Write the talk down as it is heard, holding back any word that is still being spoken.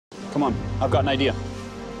Come on, I've got an idea.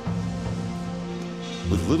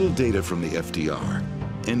 With little data from the FDR,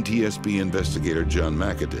 NTSB investigator John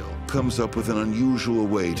McAdill comes up with an unusual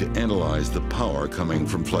way to analyze the power coming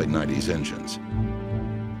from Flight 90's engines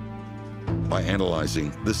by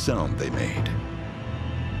analyzing the sound they made.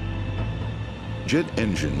 Jet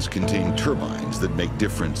engines contain turbines that make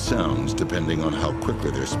different sounds depending on how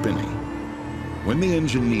quickly they're spinning. When the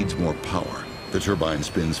engine needs more power, the turbine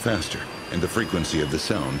spins faster and the frequency of the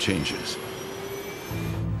sound changes.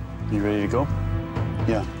 You ready to go?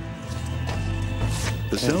 Yeah.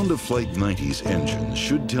 The sound of Flight 90's engines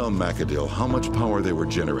should tell McAdill how much power they were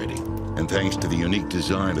generating. And thanks to the unique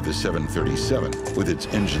design of the 737, with its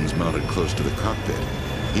engines mounted close to the cockpit,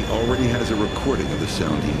 he already has a recording of the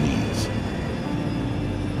sound he needs.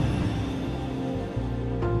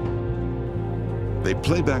 They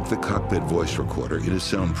play back the cockpit voice recorder in a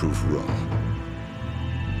soundproof room.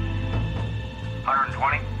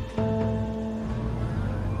 120.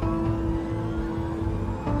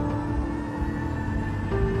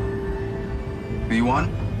 V1.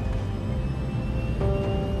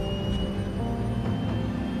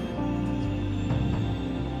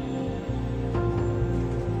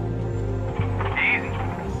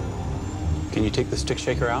 Easy. Can you take the stick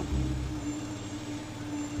shaker out?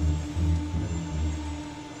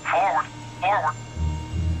 Forward. Forward.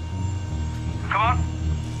 Come on.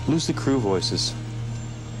 Lose the crew voices.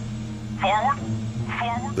 Forward.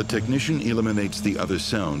 Forward. The technician eliminates the other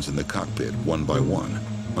sounds in the cockpit one by one,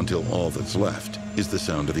 until all that's left is the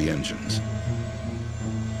sound of the engines.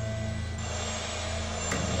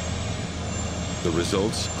 The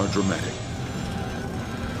results are dramatic.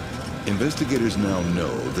 Investigators now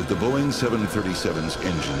know that the Boeing 737's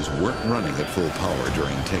engines weren't running at full power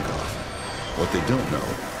during takeoff. What they don't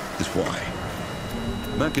know is why.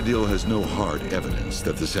 McAdill has no hard evidence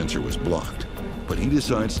that the sensor was blocked, but he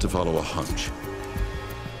decides to follow a hunch.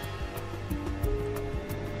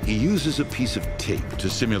 He uses a piece of tape to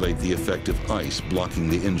simulate the effect of ice blocking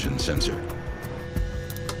the engine sensor.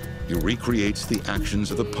 He recreates the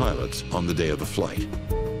actions of the pilots on the day of the flight.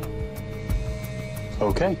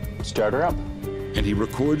 Okay, start her up. And he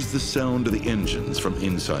records the sound of the engines from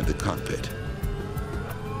inside the cockpit.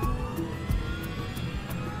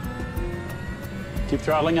 Keep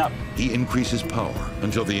throttling up. He increases power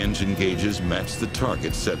until the engine gauges match the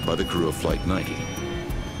target set by the crew of Flight 90.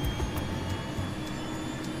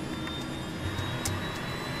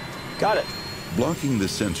 Got it. Blocking the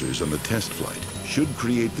sensors on the test flight should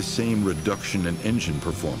create the same reduction in engine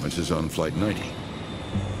performance as on Flight 90.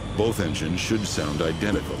 Both engines should sound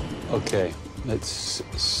identical. Okay, let's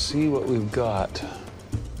see what we've got.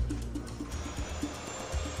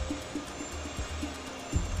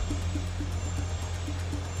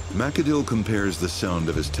 McAdill compares the sound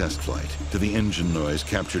of his test flight to the engine noise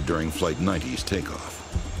captured during Flight 90's takeoff.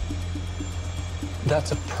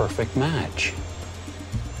 That's a perfect match.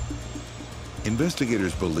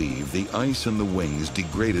 Investigators believe the ice on the wings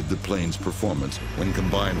degraded the plane's performance. When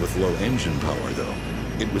combined with low engine power, though,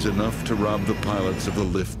 it was enough to rob the pilots of the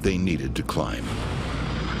lift they needed to climb.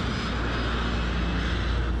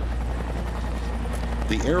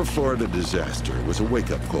 The Air Florida disaster was a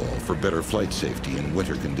wake-up call for better flight safety in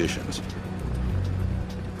winter conditions.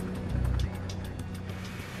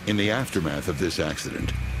 In the aftermath of this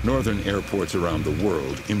accident, northern airports around the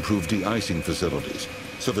world improved de-icing facilities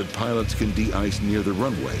so that pilots can de-ice near the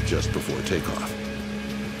runway just before takeoff.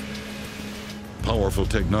 Powerful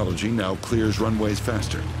technology now clears runways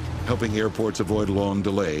faster, helping airports avoid long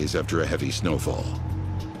delays after a heavy snowfall.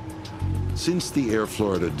 Since the Air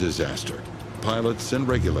Florida disaster, pilots and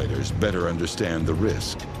regulators better understand the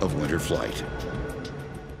risk of winter flight.